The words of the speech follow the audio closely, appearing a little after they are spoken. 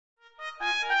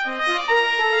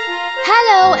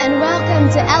Hello and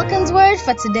welcome to Elkan's Word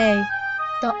for today,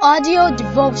 the audio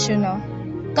devotional.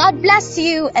 God bless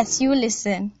you as you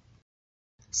listen.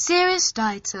 Series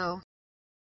title: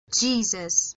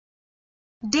 Jesus.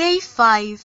 Day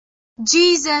 5.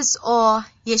 Jesus or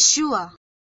Yeshua.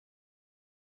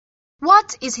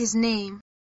 What is his name?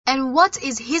 And what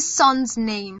is his son's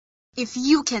name, if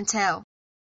you can tell?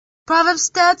 Proverbs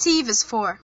 30 verse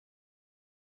 4.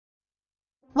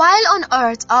 While on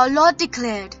earth our Lord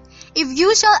declared, "If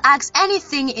you shall ask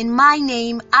anything in my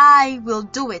name, I will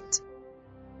do it.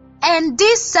 And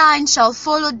this sign shall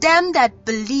follow them that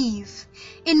believe.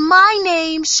 In my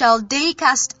name shall they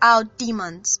cast out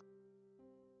demons."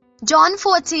 John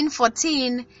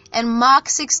 14:14 and Mark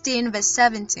 16 verse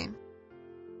 17.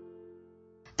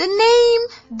 The name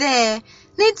there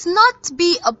needs not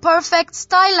be a perfect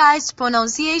stylized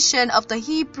pronunciation of the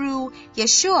Hebrew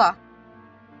Yeshua.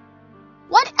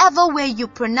 Whatever way you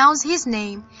pronounce his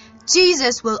name,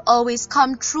 Jesus will always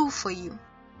come true for you.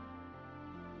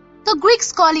 The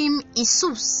Greeks call him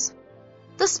Iisous.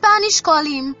 The Spanish call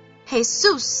him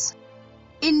Xesus.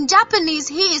 In Japanese,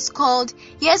 he is called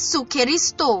Yesu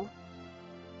Christo.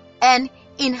 And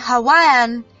in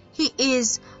Hawaiian, he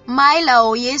is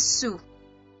Mailao Yesu.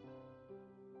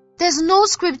 There's no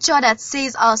scripture that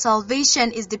says our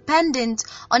salvation is dependent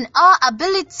on our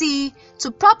ability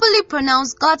to properly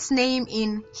pronounce God's name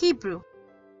in Hebrew.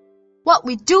 What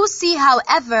we do see,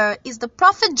 however, is the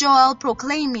prophet Joel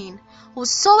proclaiming,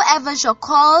 "Whosoever shall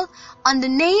call on the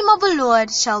name of the Lord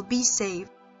shall be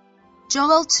saved."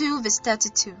 Joel 2 verse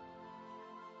 32.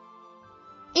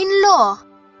 In law,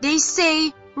 they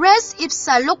say, "Res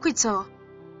ipsa loquitur,"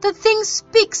 the thing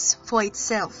speaks for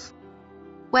itself.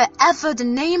 Wherever the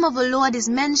name of the Lord is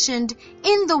mentioned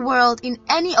in the world in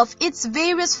any of its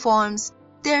various forms,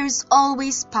 there is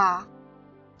always power.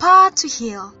 Power to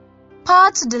heal,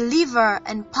 power to deliver,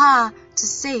 and power to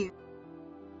save.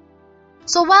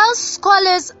 So while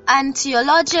scholars and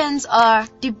theologians are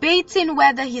debating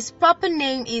whether his proper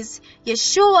name is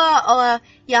Yeshua or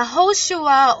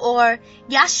Yahoshua or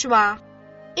Yahshua,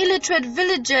 illiterate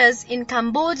villagers in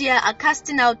Cambodia are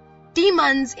casting out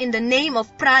demons in the name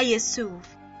of Iesu.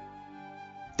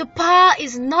 The power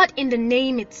is not in the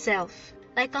name itself,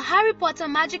 like a Harry Potter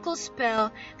magical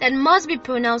spell that must be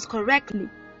pronounced correctly.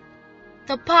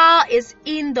 The power is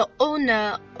in the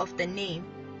owner of the name.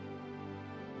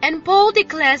 And Paul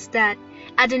declares that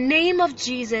at the name of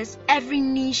Jesus, every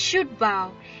knee should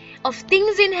bow, of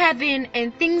things in heaven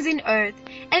and things in earth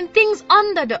and things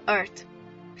under the earth.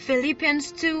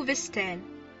 Philippians 2 verse 10.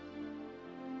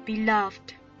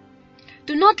 Beloved,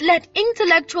 do not let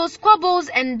intellectual squabbles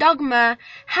and dogma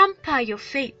hamper your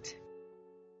faith.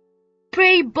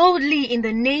 Pray boldly in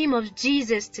the name of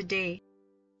Jesus today,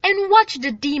 and watch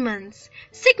the demons,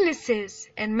 sicknesses,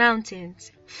 and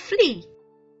mountains flee.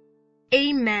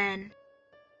 Amen.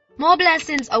 More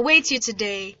blessings await you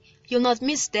today. You'll not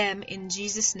miss them in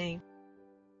Jesus' name.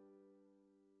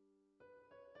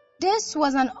 This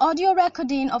was an audio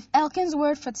recording of Elkan's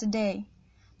Word for today,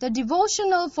 the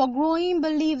devotional for growing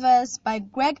believers by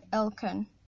Greg Elkan.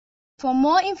 For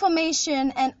more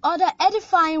information and other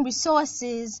edifying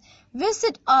resources,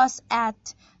 visit us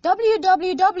at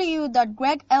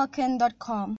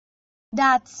www.gregelkan.com.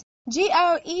 That's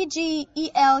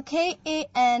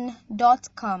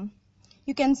GREGELKAN.com.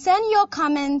 You can send your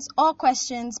comments or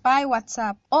questions by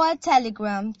WhatsApp or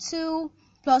Telegram to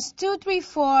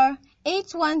 +234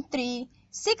 813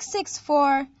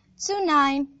 664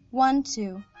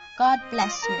 2912. God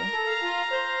bless you.